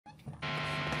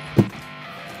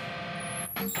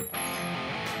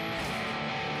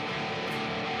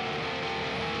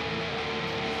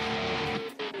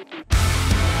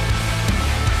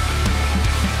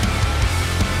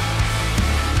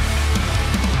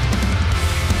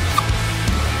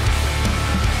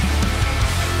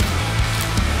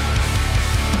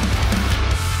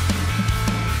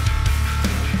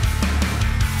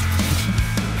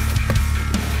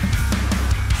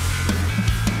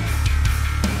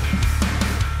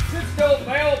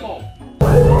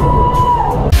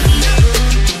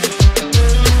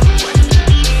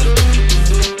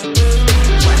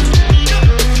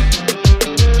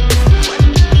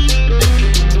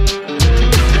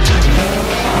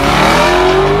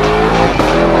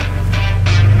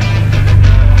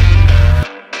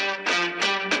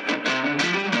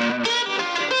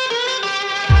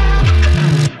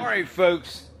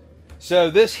Folks, so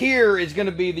this here is going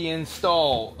to be the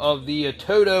install of the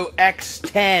ATOTO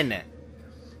X10.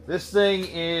 This thing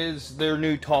is their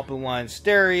new top of the line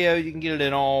stereo. You can get it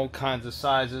in all kinds of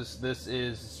sizes. This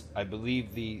is, I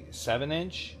believe, the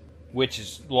 7-inch, which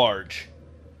is large.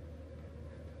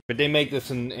 But they make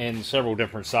this in several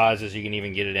different sizes. You can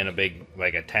even get it in a big,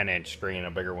 like a 10-inch screen,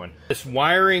 a bigger one. This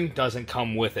wiring doesn't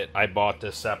come with it. I bought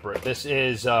this separate. This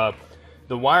is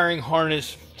the wiring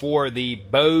harness for the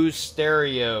Bose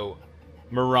stereo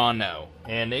Murano,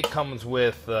 and it comes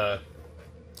with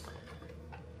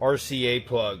RCA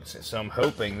plugs, so I'm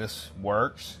hoping this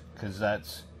works, because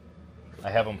I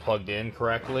have them plugged in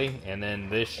correctly, and then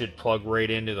this should plug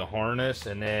right into the harness,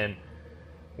 and then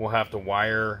we'll have to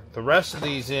wire the rest of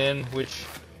these in, which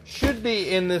should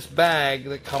be in this bag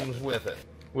that comes with it,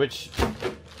 which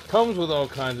comes with all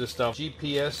kinds of stuff.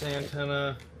 GPS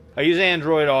antenna. I use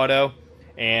Android Auto,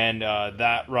 and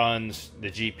that runs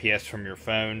the GPS from your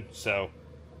phone, so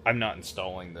I'm not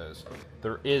installing those.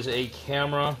 There is a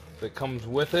camera that comes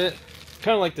with it.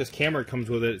 Kind of like this camera comes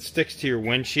with it. It sticks to your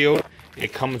windshield.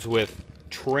 It comes with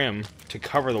trim to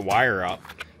cover the wire up,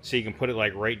 so you can put it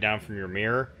like right down from your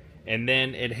mirror. And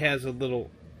then it has a little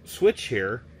switch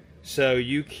here, so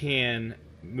you can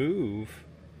move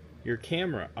your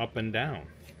camera up and down.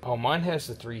 Oh, mine has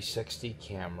the 360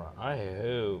 camera. I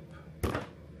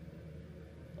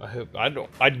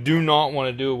do not want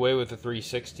to do away with the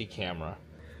 360 camera.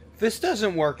 If this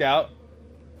doesn't work out,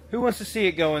 who wants to see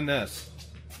it go in this?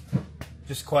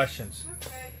 Just questions.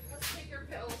 Okay, let's take your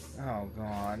pills. Oh,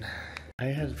 God. I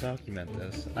had to document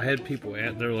this. I had people,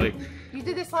 they're like... You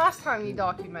did this last time you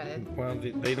documented. Well,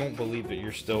 they don't believe that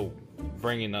you're still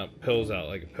bringing up pills out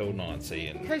like a pill Nazi.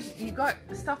 And because you got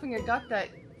stuff in your gut that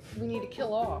we need to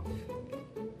kill off.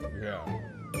 yeah.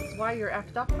 That's why you're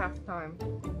effed up half the time.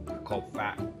 Called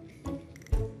fat.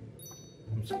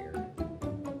 I'm scared.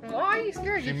 Why are you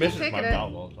scared? She You keep misses taking my it.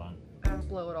 mouth all the time. I'll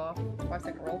blow it off.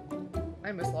 5-second roll. I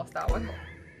almost lost that one.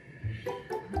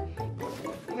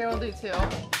 Here, we'll do 2.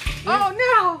 Oh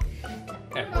no!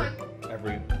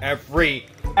 Every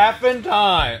effing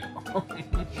time.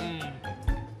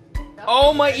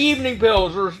 All my evening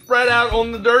pills are spread out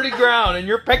on the dirty ground, and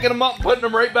you're picking them up and putting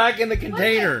them right back in the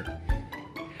container.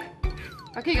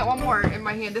 Okay, got one more in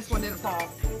my hand. This one didn't fall.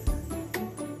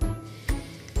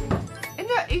 And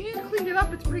if you cleaned it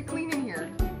up, it's pretty clean in here.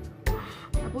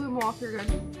 I blew them off. You're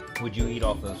good. Would you eat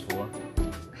off this floor?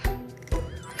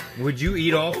 Would you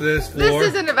eat off this floor? This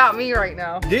isn't about me right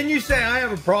now. Didn't you say I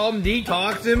have a problem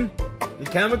detoxing the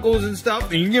chemicals and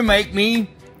stuff, and you can make me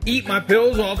eat my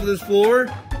pills off of this floor?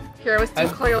 Here, let's do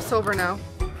Cleo Silver now.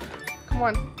 Come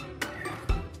on.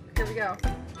 Here we go.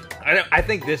 I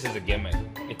think this is a gimmick.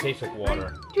 It tastes like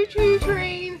water. Choo-choo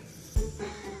train.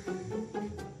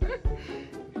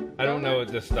 I don't know what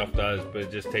this stuff does, but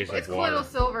it just tastes like water. It's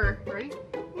Cleo Silver. Ready?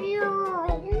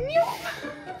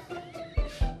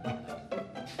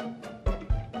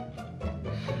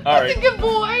 All right. That's a good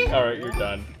boy. All right, you're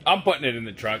done. I'm putting it in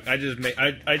the truck. I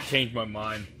changed my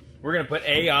mind. We're gonna put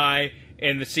AI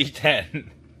in the C10.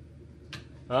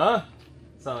 Huh?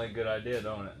 Sounds like a good idea,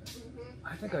 don't it? Mm-hmm.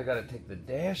 I think I gotta take the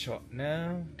dash off.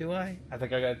 No, do I? I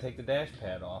think I gotta take the dash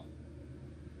pad off.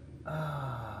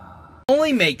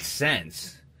 Only makes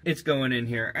sense. It's going in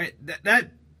here. That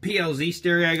PLZ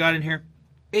stereo I got in here,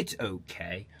 it's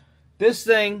okay. This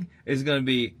thing is gonna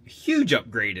be a huge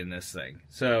upgrade in this thing.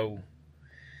 So,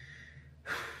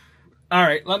 all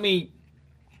right,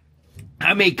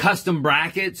 I made custom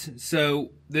brackets,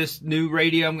 so this new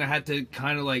radio, I'm going to have to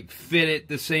kind of like fit it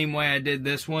the same way I did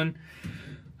this one.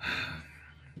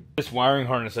 This wiring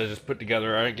harness I just put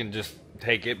together, I can just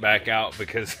take it back out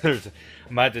because I'm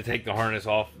about to take the harness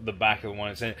off the back of the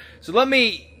one it's in. So let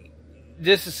me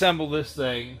disassemble this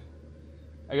thing.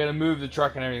 I got to move the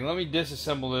truck and everything. Let me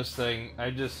disassemble this thing.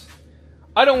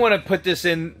 I don't want to put this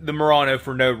in the Murano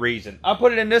for no reason. I'll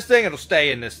put it in this thing, it'll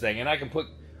stay in this thing. And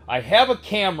I have a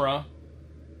camera,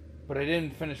 but I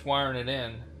didn't finish wiring it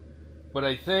in. But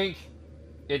I think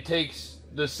it takes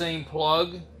the same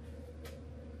plug.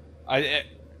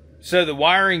 So the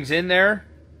wiring's in there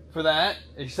for that,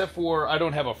 except for I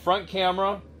don't have a front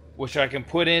camera, which I can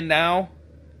put in now.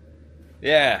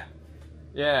 Yeah.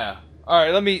 All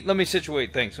right, let me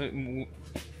situate things.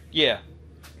 Yeah,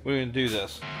 we're gonna do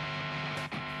this.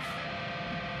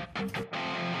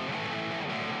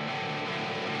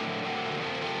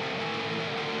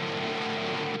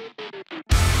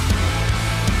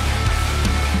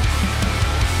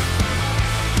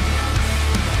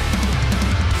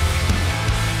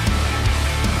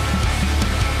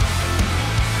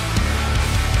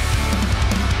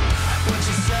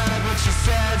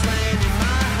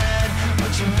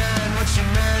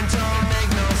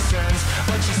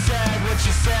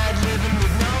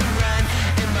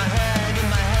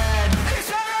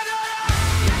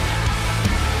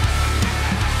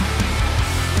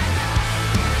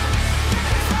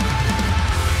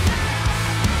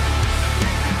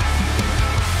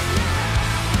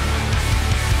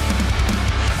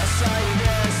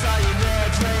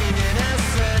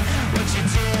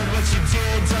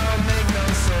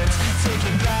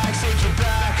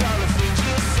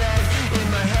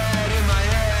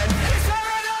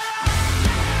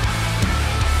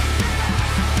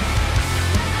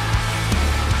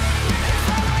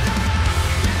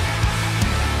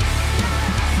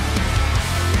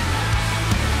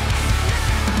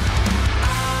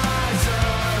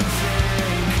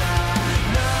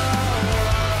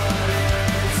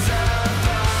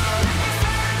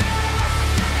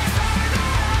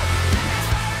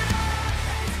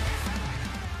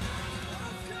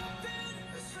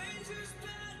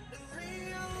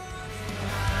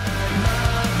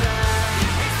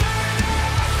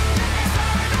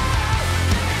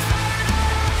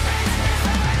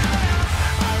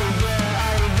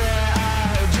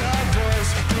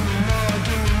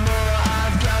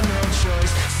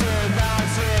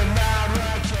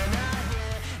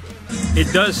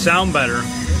 It does sound better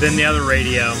than the other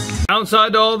radio.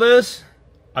 Outside to all this,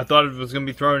 I thought it was going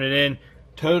to be throwing it in.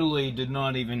 Totally did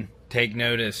not even take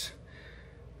notice.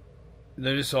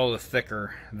 Notice all the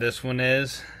thicker this one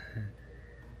is.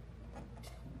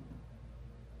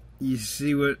 You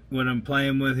see what I'm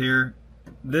playing with here?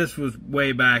 This was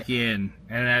way back in,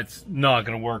 and that's not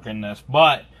going to work in this.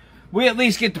 But we at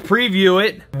least get to preview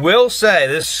it. Will say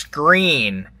this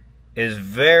screen is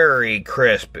very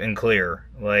crisp and clear.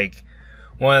 Like,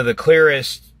 one of the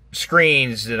clearest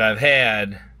screens that I've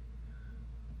had.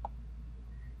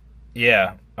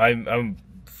 Yeah, I'm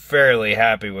fairly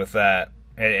happy with that.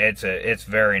 It's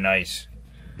very nice.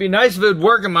 Be nice if it would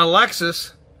work in my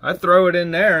Lexus. I'd throw it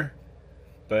in there.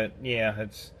 But yeah,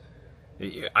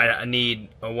 I need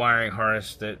a wiring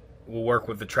harness that will work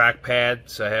with the trackpad,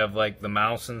 so I have like the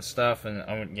mouse and stuff, and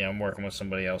I'm working with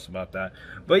somebody else about that.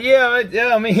 But yeah,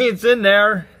 I mean, it's in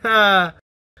there.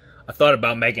 I thought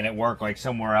about making it work like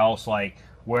somewhere else, like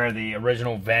where the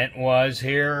original vent was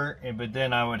here, but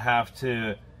then I would have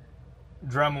to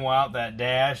Dremel out that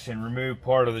dash and remove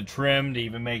part of the trim to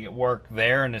even make it work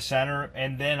there in the center,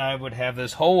 and then I would have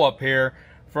this hole up here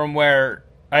from where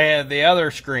I had the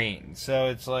other screen. So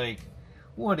it's like,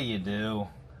 what do you do?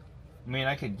 I mean,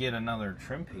 I could get another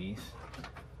trim piece.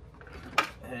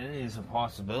 It is a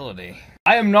possibility.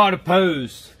 I am not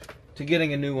opposed to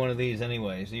getting a new one of these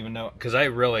anyways, even though, because I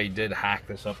really did hack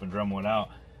this up and Dremel it out.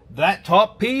 That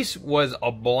top piece was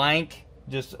a blank,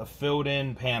 just a filled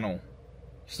in panel.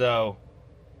 So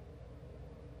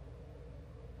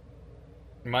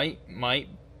might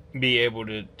be able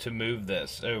to move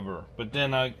this over, but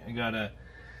then I gotta,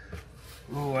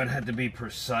 I'd have to be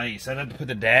precise. I'd have to put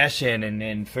the dash in and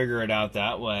then figure it out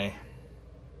that way.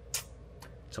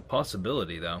 It's a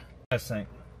possibility though. I think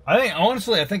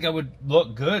honestly, I think I would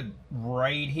look good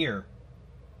right here.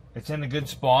 It's in a good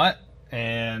spot,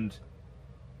 and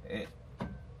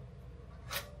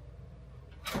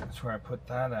that's where I put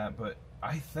that at, but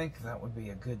I think that would be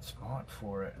a good spot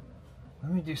for it.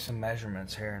 Let me do some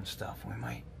measurements here and stuff. We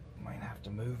might have to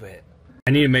move it.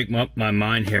 I need to make up my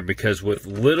mind here, because with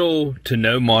little to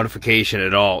no modification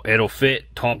at all, it'll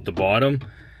fit top to bottom,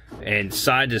 and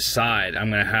side to side I'm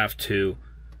gonna have to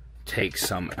take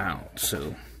some out.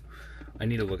 So I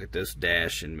need to look at this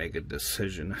dash and make a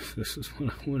decision if this is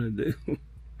what I want to do.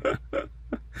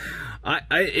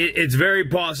 It's very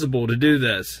possible to do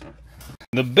this.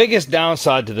 The biggest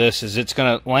downside to this is it's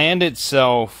going to land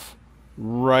itself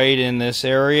right in this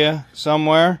area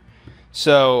somewhere.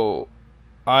 So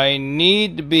I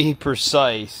need to be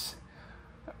precise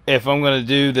if I'm going to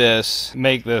do this,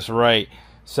 make this right.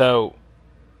 So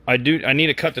I need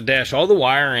to cut the dash. All the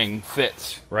wiring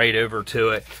fits right over to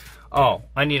it. Oh,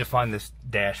 I need to find this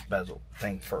dash bezel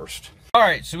thing first. All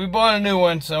right, so we bought a new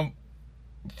one, so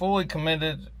I'm fully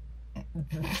committed.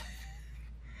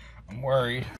 I'm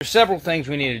worried. There's several things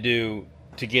we need to do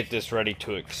to get this ready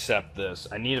to accept this.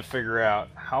 I need to figure out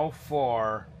how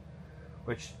far,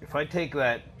 which if I take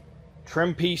that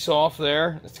trim piece off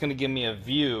there, it's going to give me a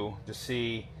view to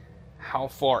see how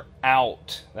far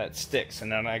out that sticks.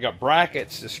 And then I got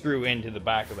brackets to screw into the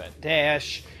back of that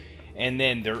dash. And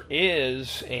then there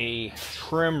is a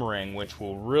trim ring, which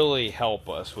will really help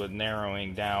us with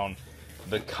narrowing down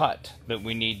the cut that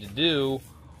we need to do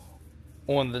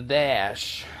on the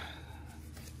dash.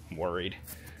 I'm worried.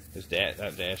 That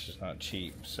dash is not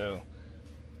cheap. So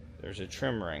there's a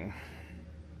trim ring.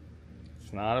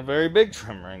 It's not a very big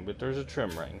trim ring, but there's a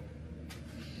trim ring.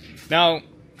 Now,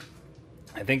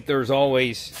 I think there's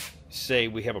always, say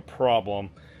we have a problem.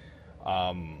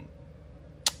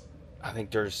 I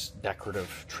think there's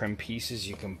decorative trim pieces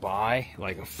you can buy,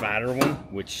 like a fatter one,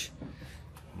 which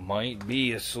might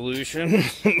be a solution.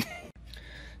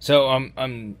 So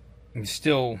I'm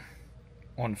still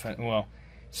on. Well,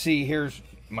 see, here's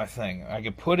my thing. I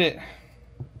could put it.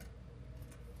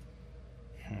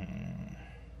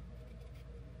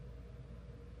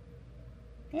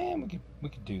 Yeah, we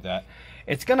could do that.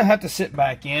 It's gonna have to sit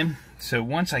back in. So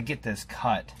once I get this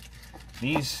cut,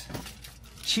 these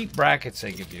cheap brackets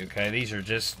they give you, okay, these are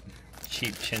just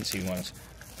cheap chintzy ones.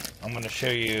 I'm gonna show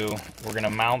you. We're gonna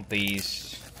mount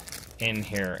these in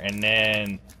here, and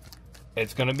then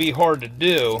it's gonna be hard to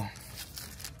do.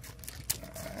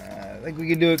 I think we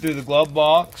can do it through the glove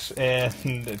box and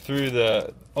through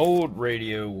the old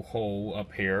radio hole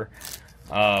up here.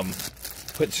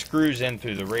 Put screws in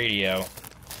through the radio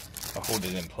to hold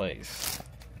it in place.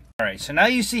 Alright, so now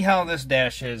you see how this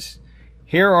dash is.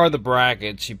 Here are the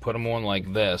brackets. You put them on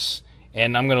like this.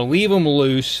 And I'm going to leave them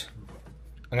loose.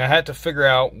 I'm going to have to figure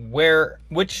out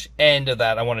which end of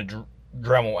that I want to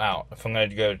Dremel out. If I'm going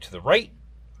to go to the right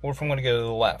or if I'm going to go to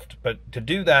the left. But to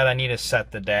do that, I need to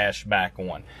set the dash back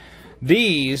on.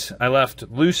 These I left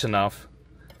loose enough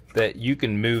that you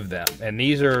can move them. And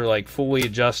these are like fully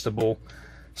adjustable.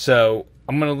 So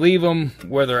I'm going to leave them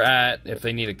where they're at. If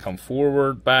they need to come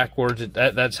forward, backwards,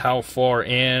 that's how far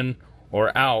in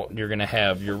or out you're going to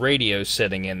have your radio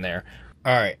sitting in there.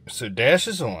 Alright, so dash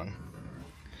is on.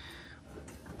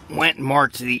 Went and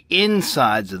marked the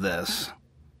insides of this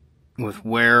with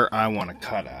where I want to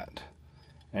cut at.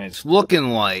 And it's looking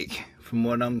like, from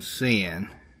what I'm seeing,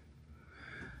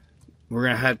 we're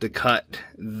going to have to cut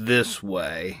this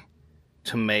way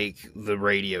to make the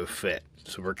radio fit.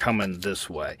 So we're coming this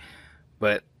way.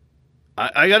 But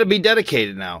I got to be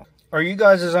dedicated now. Are you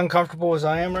guys as uncomfortable as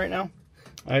I am right now?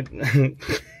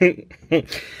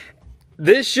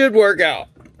 This should work out.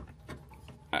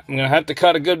 I'm going to have to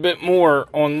cut a good bit more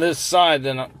on this side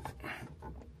than...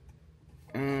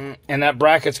 and that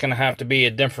bracket's going to have to be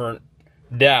a different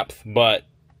depth, but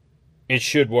it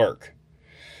should work.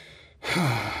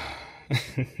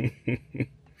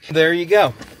 There you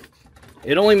go.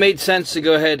 It only made sense to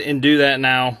go ahead and do that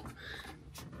now.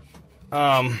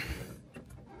 Oh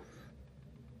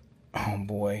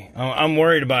boy, I'm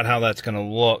worried about how that's going to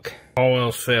look. All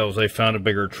else fails, they found a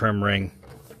bigger trim ring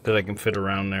that I can fit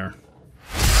around there.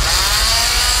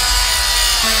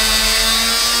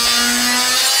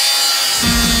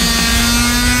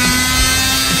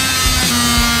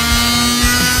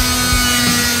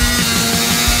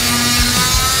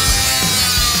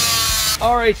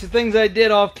 Alright, so things I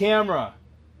did off camera.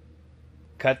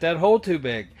 Cut that hole too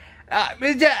big. I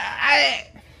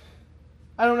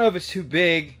don't know if it's too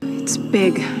big. It's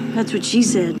big. That's what she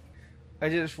said. I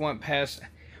just went past.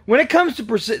 When it comes to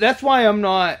precision, that's why I'm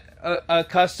not a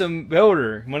custom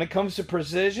builder. When it comes to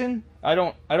precision, I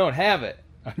don't have it.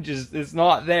 It's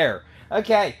not there.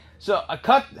 Okay, so I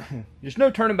cut. There's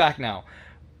no turning back now.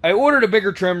 I ordered a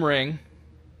bigger trim ring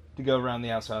to go around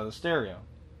the outside of the stereo.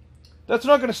 That's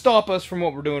not going to stop us from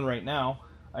what we're doing right now.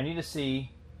 I need to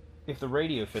see if the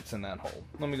radio fits in that hole.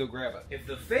 Let me go grab it. If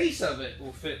the face of it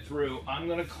will fit through, I'm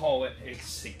going to call it a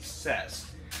success.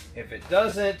 If it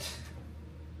doesn't,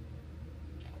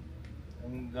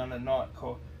 I'm going to not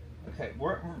call. Okay,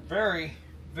 we're very,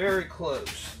 very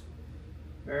close.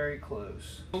 Very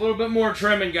close. A little bit more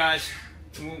trimming, guys.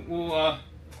 We'll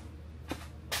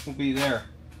be there.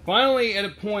 Finally at a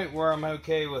point where I'm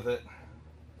okay with it.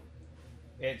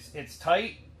 It's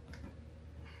tight,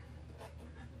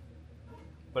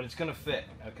 but it's gonna fit,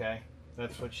 okay?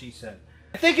 That's what she said.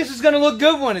 I think this is gonna look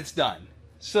good when it's done.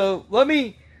 So let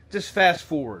me just fast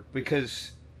forward,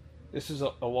 because This is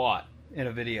a lot in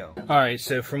a video. All right,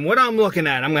 so from what I'm looking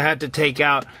at, I'm gonna have to take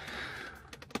out,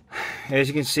 as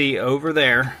you can see over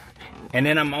there, and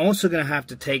then I'm also gonna have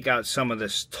to take out some of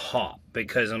this top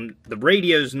because the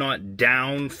radio's not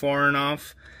down far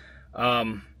enough.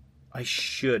 I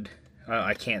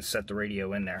can't set the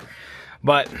radio in there,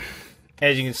 but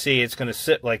as you can see, it's gonna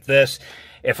sit like this.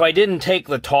 If I didn't take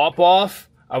the top off,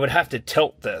 I would have to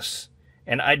tilt this,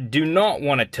 and I do not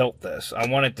want to tilt this. I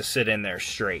want it to sit in there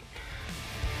straight.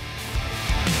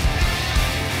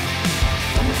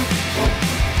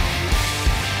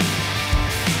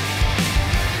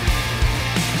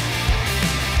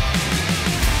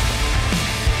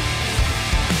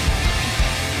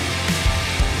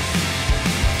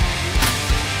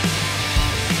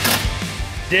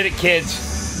 Did it,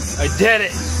 kids. I did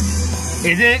it.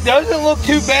 It doesn't look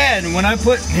too bad. When I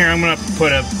put, here, I'm going to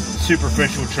put a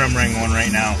superficial trim ring on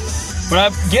right now. When I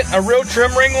get a real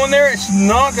trim ring on there, it's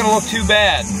not going to look too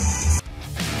bad.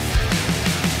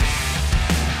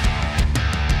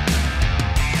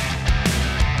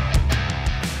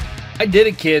 I did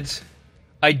it, kids.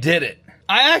 I did it.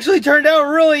 I actually turned out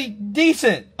really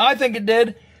decent. I think it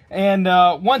did. And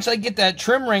once I get that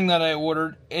trim ring that I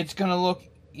ordered, it's going to look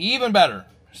even better.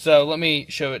 So let me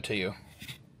show it to you.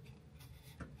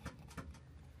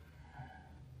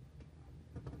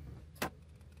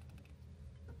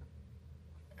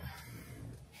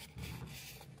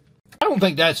 I don't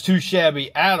think that's too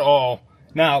shabby at all.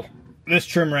 Now, this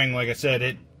trim ring, like I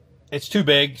said, it's too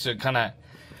big, so it kind of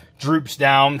droops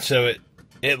down, so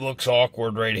it looks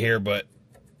awkward right here, but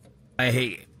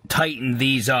I tightened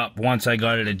these up once I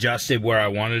got it adjusted where I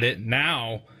wanted it.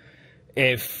 Now,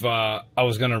 if I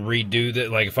was going to redo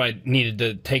that, like if I needed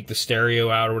to take the stereo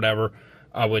out or whatever,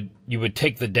 you would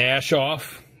take the dash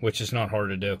off, which is not hard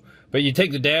to do. But you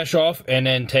take the dash off and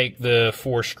then take the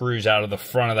 4 screws out of the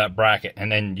front of that bracket,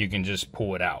 and then you can just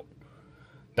pull it out.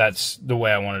 That's the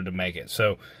way I wanted to make it.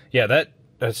 So, yeah,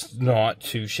 that's not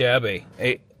too shabby.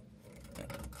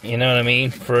 You know what I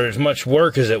mean? For as much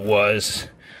work as it was,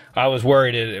 I was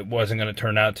worried it wasn't going to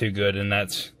turn out too good, and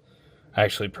that's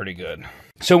actually pretty good.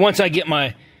 So once I get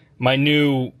my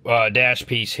new dash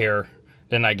piece here,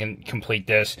 then I can complete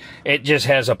this. It just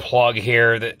has a plug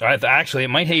here that actually it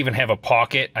might even have a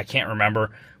pocket. I can't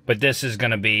remember, but this is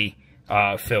going to be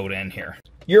filled in here.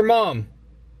 Your mom.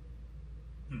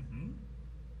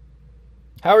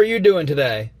 How are you doing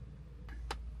today?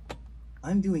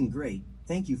 I'm doing great.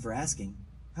 Thank you for asking.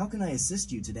 How can I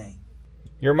assist you today?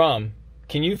 Your mom.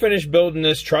 Can you finish building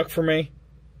this truck for me?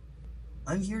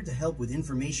 I'm here to help with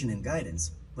information and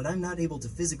guidance, but I'm not able to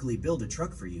physically build a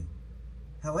truck for you.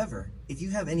 However, if you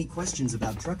have any questions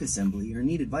about truck assembly or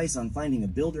need advice on finding a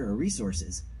builder or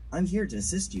resources, I'm here to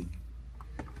assist you.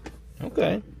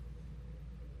 Okay.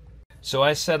 So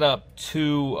I set up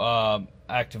 2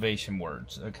 activation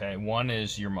words. Okay, one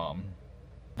is your mom.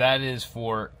 That is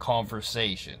for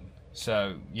conversation.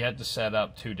 So you have to set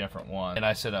up 2 different ones. And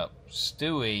I set up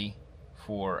Stewie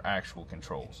for actual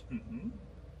controls.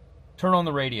 Turn on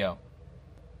the radio.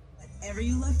 Whatever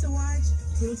you love to watch,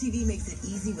 Pluto TV makes it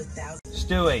easy with thousands.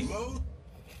 Stewie.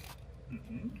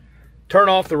 Turn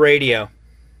off the radio.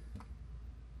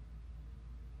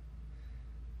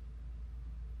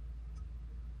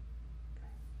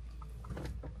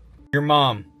 Your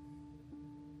mom.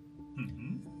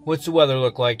 What's the weather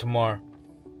look like tomorrow?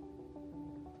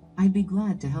 I'd be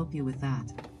glad to help you with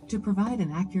that. To provide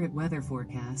an accurate weather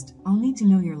forecast, I'll need to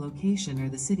know your location or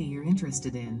the city you're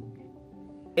interested in.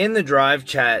 In the drive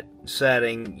chat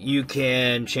setting, you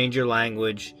can change your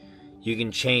language. You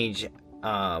can change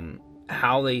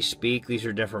how they speak. These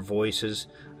are different voices.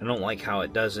 I don't like how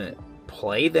it doesn't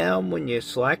play them when you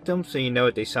select them, so you know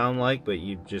what they sound like, but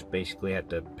you just basically have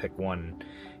to pick one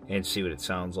and see what it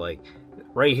sounds like.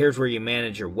 Right here's where you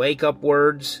manage your wake-up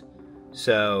words.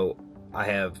 So I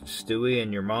have Stewie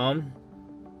and your mom,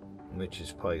 which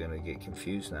is probably going to get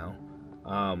confused now.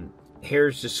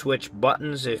 Here's the switch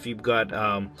buttons. If you've got,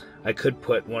 I could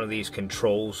put one of these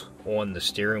controls on the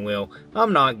steering wheel.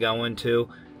 I'm not going to.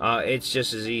 It's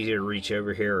just as easy to reach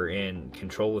over here and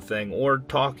control the thing or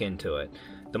talk into it.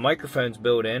 The microphone's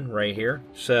built in right here,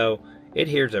 so it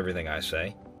hears everything I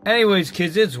say. Anyways,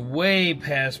 kids, it's way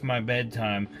past my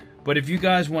bedtime, but if you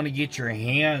guys want to get your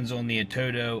hands on the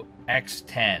ATOTO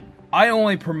X10, I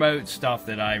only promote stuff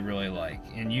that I really like,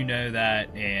 and you know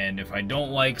that, and if I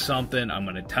don't like something, I'm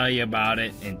going to tell you about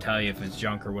it and tell you if it's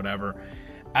junk or whatever.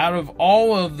 Out of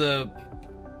all of the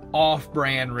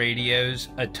off-brand radios,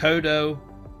 ATOTO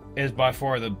is by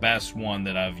far the best one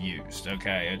that I've used,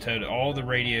 okay? ATOTO, all the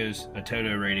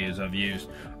ATOTO radios I've used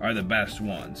are the best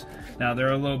ones. Now,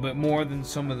 they're a little bit more than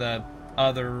some of the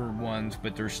other ones,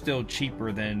 but they're still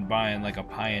cheaper than buying like a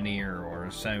Pioneer or a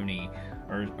Sony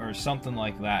or something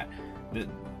like that.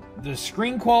 The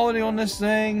screen quality on this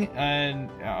thing, and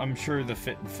I'm sure the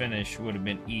fit and finish would have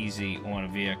been easy on a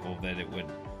vehicle that it would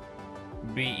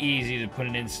be easy to put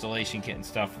an installation kit and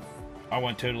stuff. I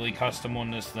went totally custom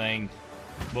on this thing.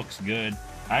 Looks good.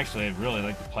 Actually, I really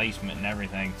like the placement and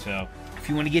everything. So if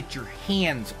you want to get your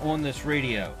hands on this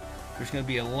radio, there's going to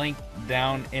be a link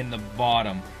down in the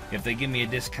bottom. If they give me a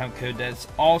discount code, that's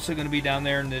also going to be down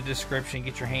there in the description.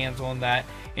 Get your hands on that.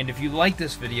 And if you like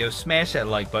this video, smash that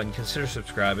like button. Consider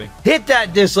subscribing. Hit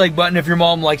that dislike button if your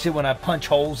mom likes it when I punch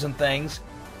holes in things.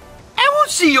 And we'll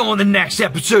see you on the next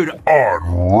episode of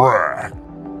Unwrapped.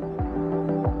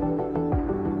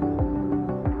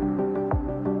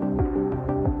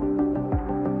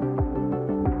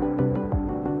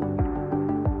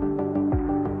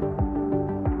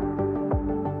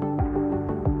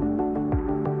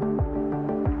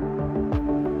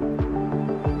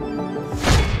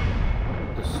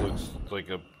 Like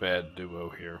a bad duo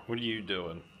here. What are you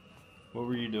doing? What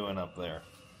were you doing up there?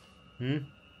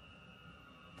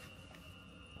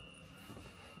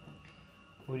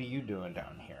 What are you doing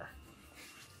down here?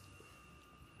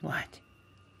 What?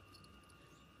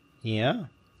 Yeah?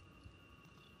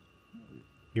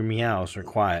 Your meows are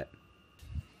quiet.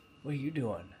 What are you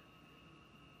doing?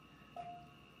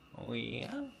 Oh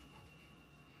yeah?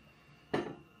 You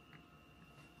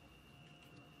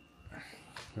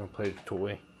wanna play the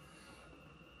toy?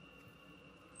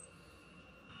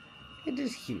 Look at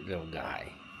this cute little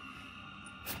guy.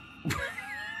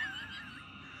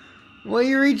 Why are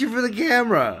you reaching for the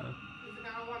camera?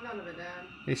 I don't want none of it, Dad.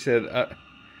 He said,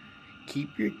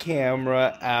 keep your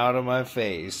camera out of my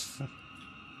face. You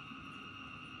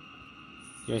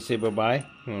want to say bye-bye?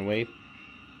 You want to wave?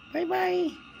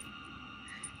 Bye-bye.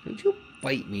 Don't you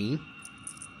bite me.